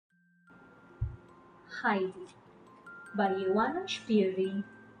Heidi by Johanna Spyri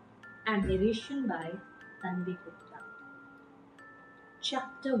and narration by Tanvi Gupta.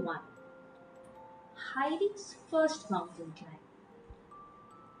 Chapter 1. Heidi's first mountain climb.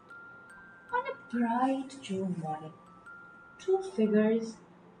 On a bright June morning, two figures,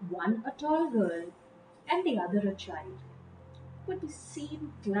 one a tall girl and the other a child, could be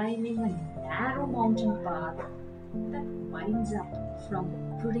seen climbing a narrow mountain path that winds up from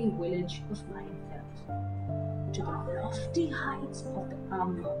the pretty village of Minefeld to the lofty heights of the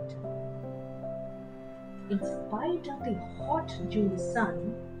Arm Mountain. In spite of the hot June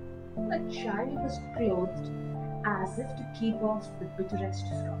sun, the child was clothed as if to keep off the bitterest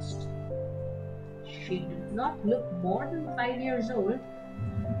frost. She did not look more than 5 years old,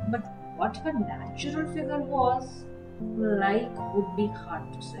 but what her natural figure was like would be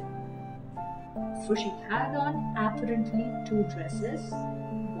hard to say. For she had on apparently two dresses,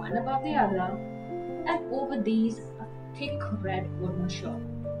 one above the other, and over these a thick red woolen shawl.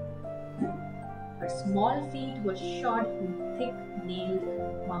 Her small feet were shod in thick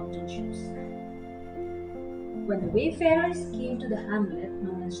nailed mountain shoes. When the wayfarers came to the hamlet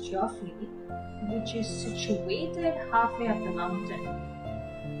known as Joffrey, which is situated halfway up the mountain,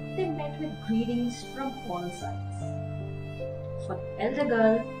 they met with greetings from all sides. For the elder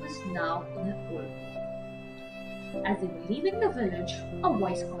girl was now in her old. As they were leaving the village, a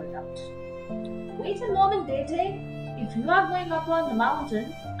voice called out, "Wait a moment, Dete. If you are going up on the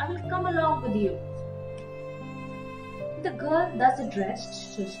mountain, I will come along with you." The girl thus addressed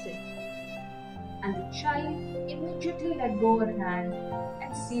stood still, and the child immediately let go her hand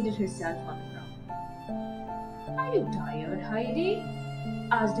and seated herself on the ground. "Are you tired, Heidi?"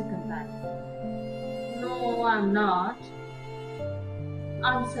 asked her companion. "No, I'm not,"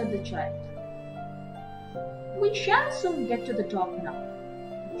 answered the child. "We shall soon get to the top now.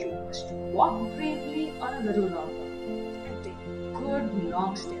 You must walk bravely on a little longer and take good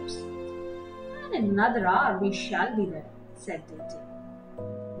long steps. And in another hour we shall be there," said Dete.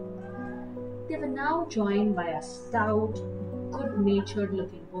 They were now joined by a stout, good-natured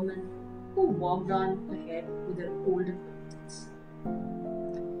looking woman who walked on ahead with her older acquaintance.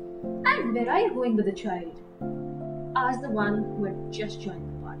 "And where are you going with the child?" asked the one who had just joined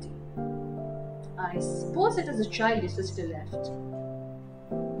the party. "I suppose it is the child your sister left."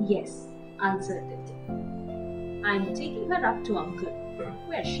 "Yes," answered Dete. "I am taking her up to uncle,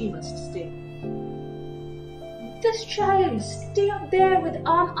 where she must stay." "This child stay up there with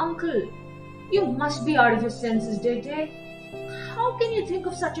uncle? You must be out of your senses, Dete. How can you think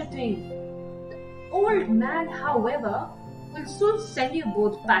of such a thing? The old man, however, will soon send you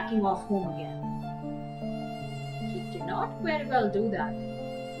both packing off home again." "He cannot very well do that,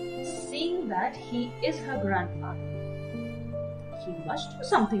 seeing that he is her grandfather. He must do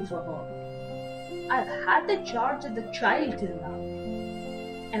something for her. I've had the charge of the child till now,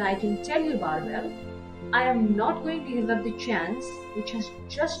 and I can tell you, Barbel, I am not going to give up the chance which has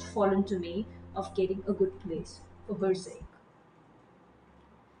just fallen to me of getting a good place for her sake."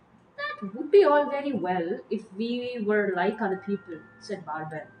 "That would be all very well if we were like other people," said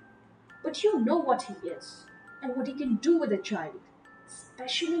Barbel. "But you know what he is, and what he can do with a child,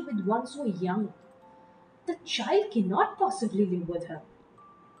 especially with one so young. The child cannot possibly live with her.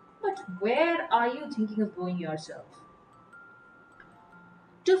 But where are you thinking of going yourself?"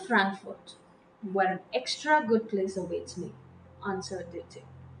 "To Frankfurt, where an extra good place awaits me," answered Dete.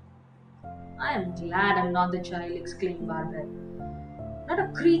 "I am glad I'm not the child," exclaimed Barbel. "Not a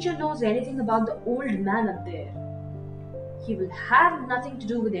creature knows anything about the old man up there. He will have nothing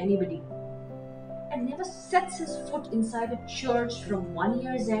to do with anybody, and never sets his foot inside a church from one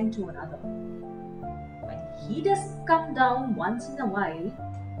year's end to another. When he does come down once in a while,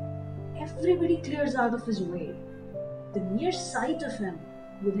 everybody clears out of his way. The mere sight of him,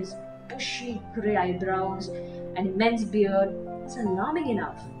 with his bushy grey eyebrows and immense beard, is alarming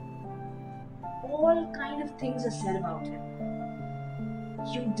enough. All kind of things are said about him.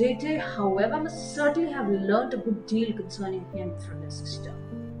 You, Dete, however, must certainly have learnt a good deal concerning him from your sister."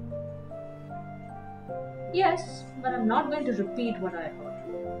 "Yes, but I'm not going to repeat what I heard.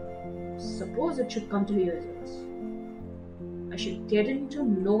 Suppose it should come to your ears. I should get into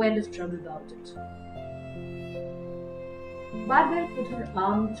no end of trouble about it." Barbel put her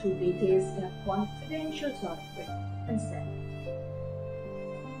arm through Date's in a confidential sort of way and said,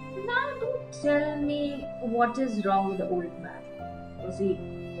 "Now do tell me what is wrong with the old man. Was he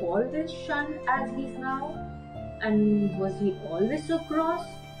always shunned as he is now? And was he always so cross?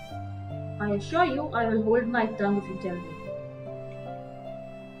 I assure you I will hold my tongue if you tell me."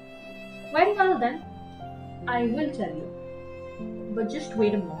 "Very well then, I will tell you. But just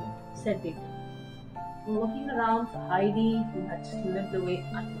wait a moment," said Dete. looking around for Heidi, who had slipped away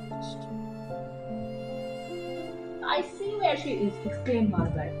unnoticed. I see where she is, exclaimed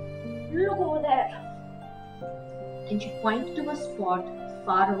Margaret. Look over there. And she pointed to a spot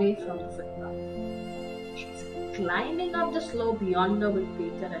far away from the footpath. She's climbing up the slope yonder with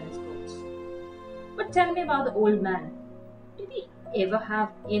Peter and his goats. But tell me about the old man. Did he ever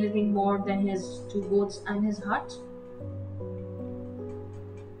have anything more than his two goats and his hut?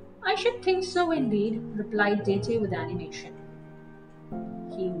 I should think so indeed, replied Dete with animation.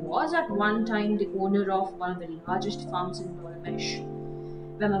 He was at one time the owner of one of the largest farms in Dolmesh,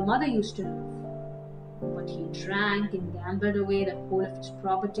 where my mother used to live. But he drank and gambled away the whole of his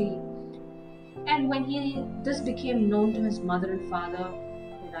property, and when this became known to his mother and father,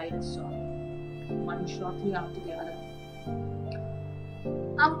 they died of sorrow, one shortly after the other.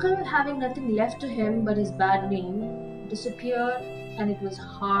 Uncle, having nothing left to him but his bad name, disappeared, and it was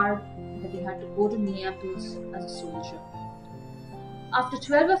hard that he had to go to Neapolis as a soldier. After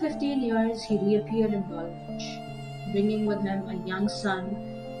 12 or 15 years, he reappeared in Dolmetsch, bringing with him a young son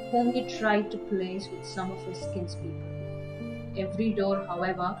whom he tried to place with some of his kinspeople. Every door,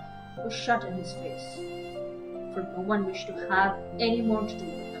 however, was shut in his face, for no one wished to have any more to do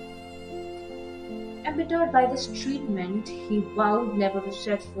with him. Embittered by this treatment, he vowed never to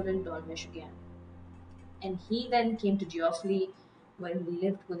set foot in Dolmetsch again. And he then came to Geoffrey, where he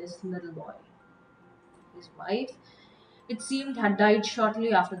lived with his little boy. His wife, it seemed, had died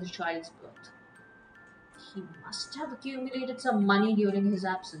shortly after the child's birth. He must have accumulated some money during his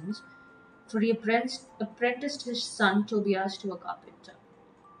absence, for he apprenticed his son Tobias to a carpenter.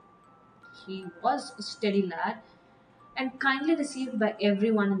 He was a steady lad and kindly received by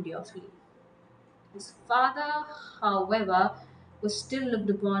everyone in Geoffrey. His father, however, was still looked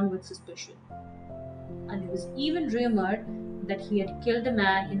upon with suspicion, and it was even rumored that he had killed a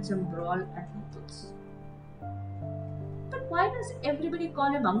man in some brawl at Naples. But why does everybody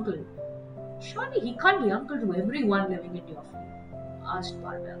call him uncle? Surely he can't be uncle to everyone living in Geoffrey, asked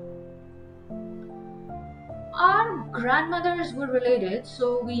Barbel. Our grandmothers were related,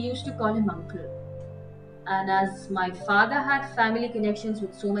 so we used to call him uncle. And as my father had family connections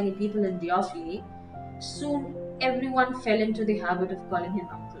with so many people in Geoffrey, soon everyone fell into the habit of calling him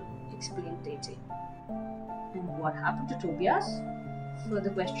uncle, explained Tete. And what happened to Tobias? Further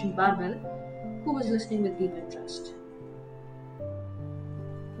questioned Barbel, who was listening with deep interest.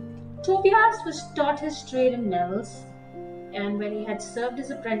 Tobias was taught his trade in mills, and when he had served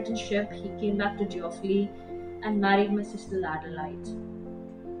his apprenticeship, he came back to Geoffrey and married my sister Adelaide.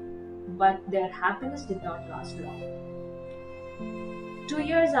 But their happiness did not last long. 2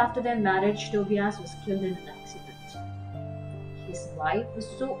 years after their marriage, Tobias was killed in an accident. His wife was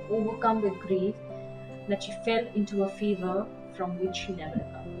so overcome with grief that she fell into a fever from which she never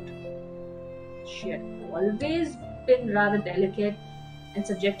recovered. She had always been rather delicate and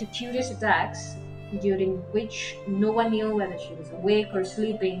subject to curious attacks, during which no one knew whether she was awake or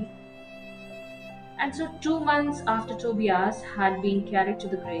sleeping. And so 2 months after Tobias had been carried to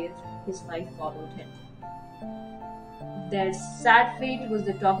the grave, his wife followed him. Their sad fate was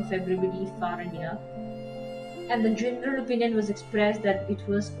the talk of everybody far and near, and the general opinion was expressed that it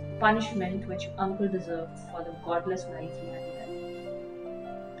was punishment which uncle deserved for the godless life he had led.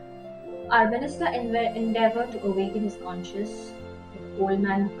 Our minister endeavored to awaken his conscience. The old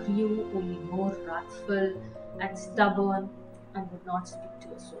man grew only more wrathful and stubborn and would not speak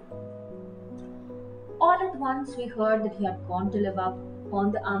to a soul. All at once we heard that he had gone to live up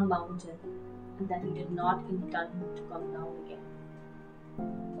on the Arm Mountain and that he did not intend to come down again.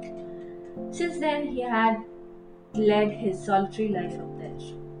 Since then he had led his solitary life up there,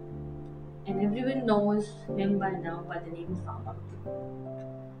 and everyone knows him by now by the name of Farm Uncle.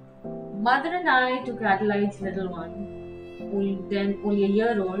 Mother and I took Adelaide's little one, only a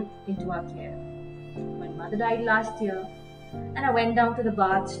year old, into our care. When Mother died last year, and I went down to the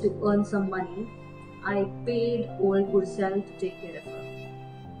baths to earn some money, I paid old Purcell to take care of her.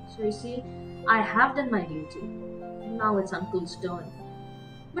 So you see, I have done my duty. Now it's Uncle's turn.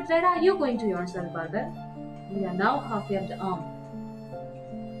 But where are you going to yourself, Barbel? We are now halfway up the arm.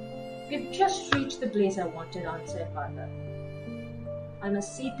 We've just reached the place I wanted, answered Barbel. I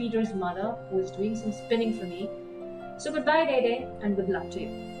must see Peter's mother, who is doing some spinning for me. So goodbye, Dede, and good luck to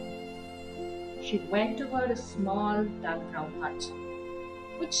you. She went toward a small, dark brown hut,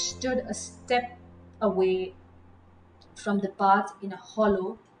 which stood a step away from the path in a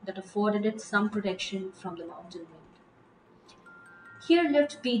hollow that afforded it some protection from the mountain wind. Here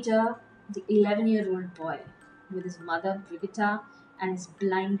lived Peter, the 11-year-old boy, with his mother Brigitta and his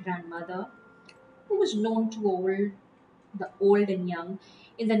blind grandmother, who was known to all the old and young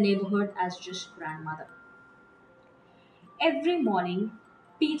in the neighborhood as just grandmother. Every morning,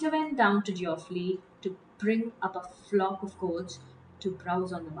 Peter went down to Geoffrey to bring up a flock of goats to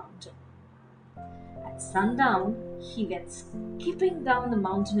browse on the mountain. At sundown, he went skipping down the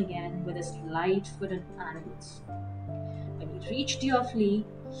mountain again with his light-footed animals. When he reached Geoffrey,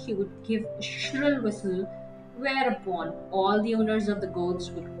 he would give a shrill whistle, whereupon all the owners of the goats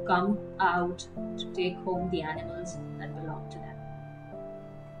would come out to take home the animals that belonged to them.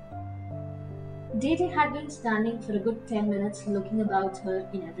 Dete had been standing for a good 10 minutes looking about her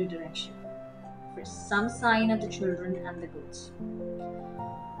in every direction for some sign of the children and the goats.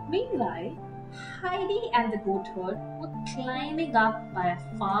 Meanwhile, Heidi and the goat herd were climbing up by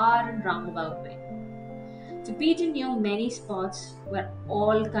a far and roundabout way. The Peter knew many spots where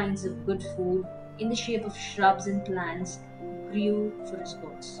all kinds of good food in the shape of shrubs and plants grew for his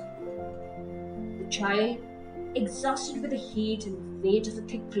goats. The child, exhausted with the heat and weight of the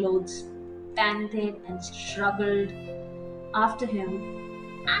thick clothes, panted and struggled after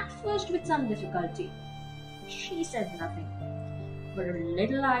him, at first with some difficulty. She said nothing, but her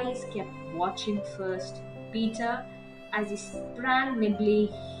little eyes kept watching first Peter as he sprang nimbly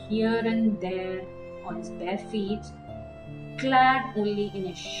here and there on his bare feet, clad only in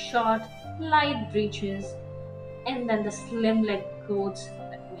his short, light breeches, and then the slim-legged goats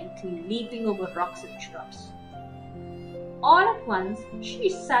that went leaping over rocks and shrubs. All at once, she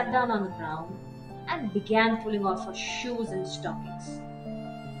sat down on the ground and began pulling off her shoes and stockings.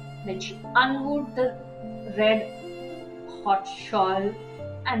 Then she unwound the red hot shawl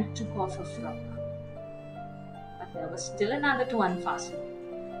and took off her frock. But there was still another to unfasten,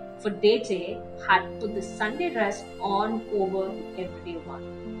 for Dete had put the Sunday dress on over the everyday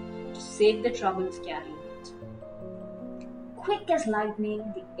one to save the trouble of carrying it. Quick as lightning,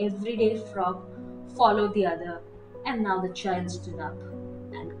 the everyday frock followed the other, and now the child stood up,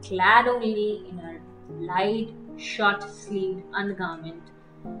 and clad only in her light, short-sleeved undergarment,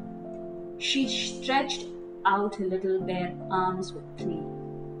 she stretched out her little bare arms with glee.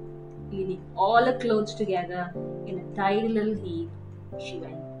 Leaning all her clothes together in a tidy little heap, she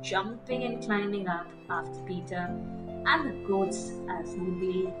went jumping and climbing up after Peter and the goats as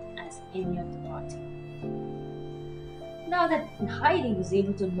nimbly as any of the party. Now that Heidi was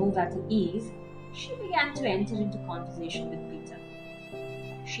able to move at her ease, she began to enter into conversation with Peter.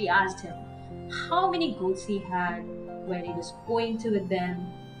 She asked him how many goats he had, where he was going to with them,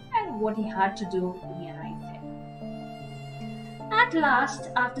 and what he had to do when he arrived there. At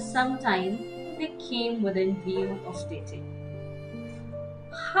last, after some time, they came within view of Dete.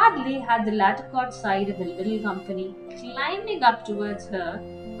 Hardly had the latter caught sight of the little company climbing up towards her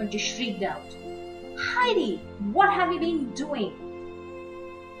when she shrieked out, "Heidi, what have you been doing?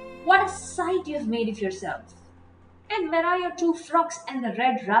 What a sight you have made of yourself! And where are your 2 frocks and the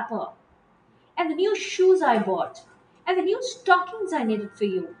red wrapper? And the new shoes I bought? And the new stockings I knitted for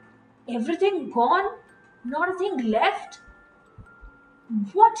you? Everything gone? Not a thing left?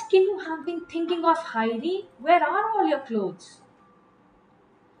 What can you have been thinking of, Heidi? Where are all your clothes?"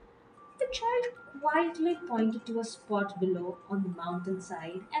 The child quietly pointed to a spot below on the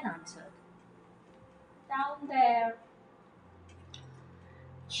mountainside and answered, "Down there."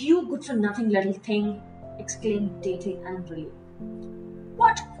 "You good-for-nothing little thing!" exclaimed Dete angrily.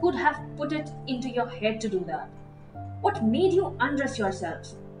 "What could have put it into your head to do that? What made you undress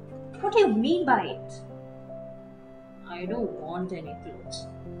yourself? What do you mean by it?" "I don't want any clothes,"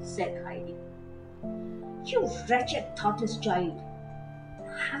 said Heidi. "You wretched, thoughtless child!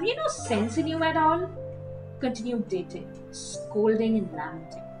 Have you no sense in you at all?" continued Dete, scolding and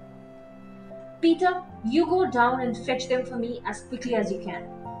lamenting. "Peter, you go down and fetch them for me as quickly as you can,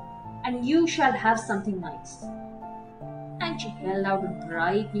 and you shall have something nice." And she held out a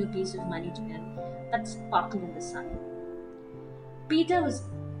bright new piece of money to him that sparkled in the sun. Peter was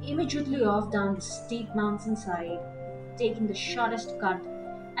immediately off down the steep mountainside, taking the shortest cut,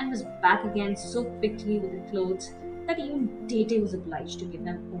 and was back again so quickly with the clothes that even Dete was obliged to give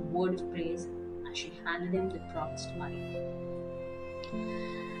them a word of praise as she handed him the promised money.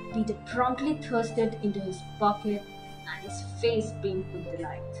 Peter promptly thrust it into his pocket, and his face beamed with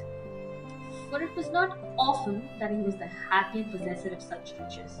delight, for it was not often that he was the happy possessor of such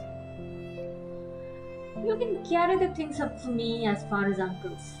riches. "You can carry the things up for me as far as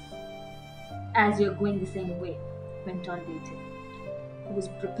Uncle's, as you're going the same way," went on Dete, who was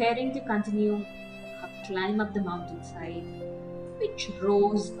preparing to continue her climb up the mountainside, which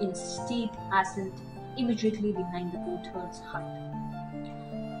rose in a steep ascent immediately behind the goat herd's hut.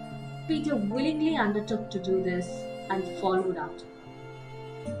 Peter willingly undertook to do this and followed after her.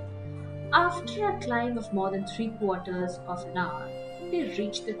 After a climb of more than 3/4 of an hour, they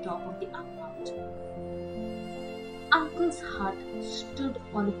reached the top of the mountain. Uncle uncle's hut stood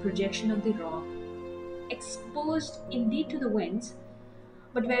on a projection of the rock, exposed indeed to the winds,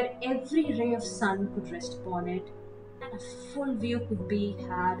 but where every ray of sun could rest upon it, and a full view could be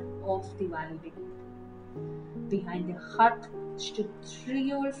had of the valley beneath. Behind the hut stood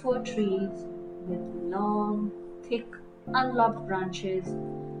 3 or 4 trees with long, thick, unlopped branches.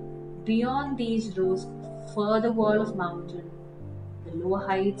 Beyond these rose a further wall of mountain, the lower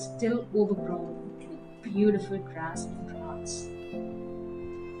heights still overgrown with beautiful grass and plants.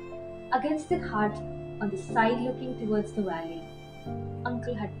 Against the hut, on the side looking towards the valley,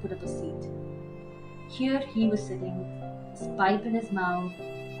 Uncle had put up a seat. Here he was sitting, his pipe in his mouth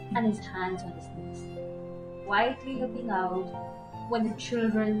and his hands on his knees, quietly looking out when the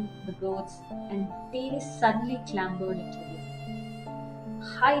children, the goats, and Dede suddenly clambered into view.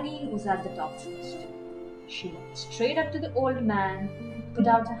 Heidi was at the top first. She went straight up to the old man, put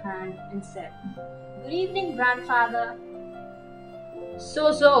out a hand, and said, "Good evening, grandfather."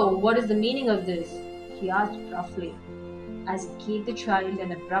 So, what is the meaning of this?" he asked roughly, as he gave the child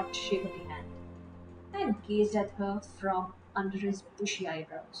an abrupt shake of the hand, and gazed at her from under his bushy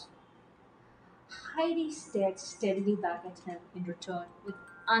eyebrows. Heidi stared steadily back at him in return with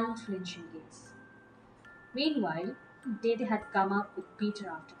unflinching gaze. Meanwhile, Dede had come up with Peter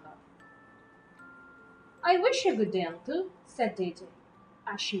after her. "I wish you good day, uncle," said Dede,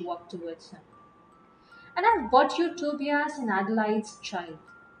 as she walked towards him. "And I've brought you Tobias and Adelaide's child.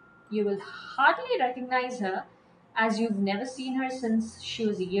 You will hardly recognize her, as you've never seen her since she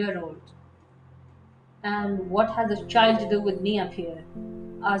was a year old." "And what has the child to do with me up here?"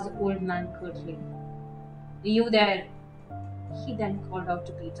 asked the old man curtly. "You there," he then called out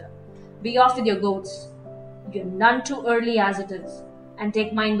to Peter. "Be off with your goats. You're none too early as it is, and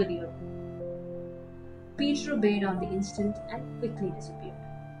take mine with you." Peter obeyed on the instant and quickly disappeared.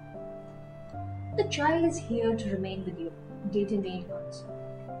 "The child is here to remain with you," Dede made answer.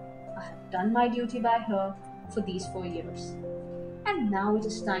 "I have done my duty by her for these 4 years, and now it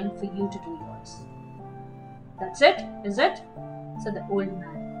is time for you to do yours." "That's it, is it?" said the old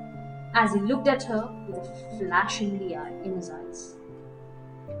man, as he looked at her with a flashing eye in his eyes.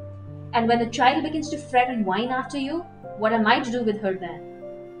 "And when the child begins to fret and whine after you, what am I to do with her then?"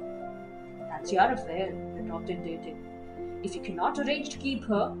 "That's your affair," retorted Dede. "If you cannot arrange to keep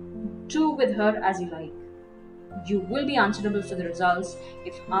her, do with her as you like. You will be answerable for the results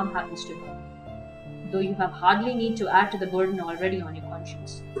if harm happens to her, though you have hardly need to add to the burden already on your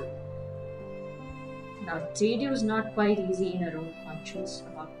conscience." Now, Dede was not quite easy in her own conscience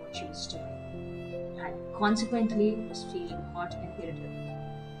about what she was doing, and consequently was feeling hot and irritable,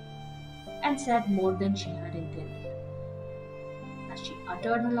 and said more than she had intended. As she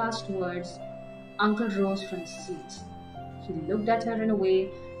uttered her last words, Uncle rose from his seat. He looked at her in a way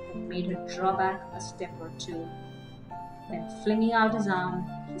that made her draw back a step or two. Then, flinging out his arm,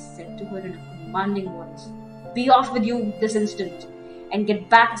 he said to her in a commanding voice, "Be off with you this instant, and get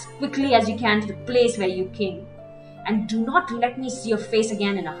back as quickly as you can to the place where you came, and do not let me see your face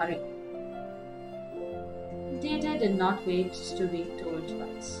again in a hurry." Dede did not wait to be told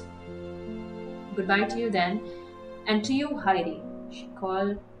twice. "Goodbye to you then, and to you, Heidi," she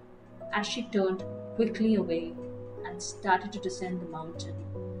called as she turned quickly away and started to descend the mountain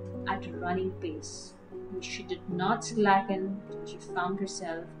at a running pace, which she did not slacken till she found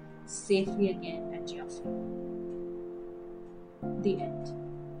herself safely again at Geoffrey. The end.